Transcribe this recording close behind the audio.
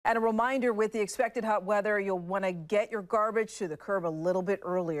And a reminder, with the expected hot weather, you'll want to get your garbage to the curb a little bit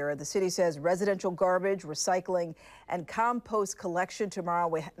earlier. The city says residential garbage, recycling, and compost collection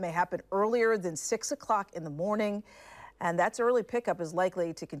tomorrow may happen earlier than 6 o'clock in the morning. And that's early pickup is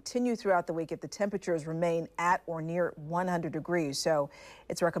likely to continue throughout the week if the temperatures remain at or near 100 degrees. So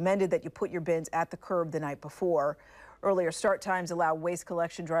it's recommended that you put your bins at the curb the night before. Earlier start times allow waste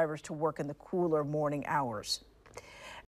collection drivers to work in the cooler morning hours.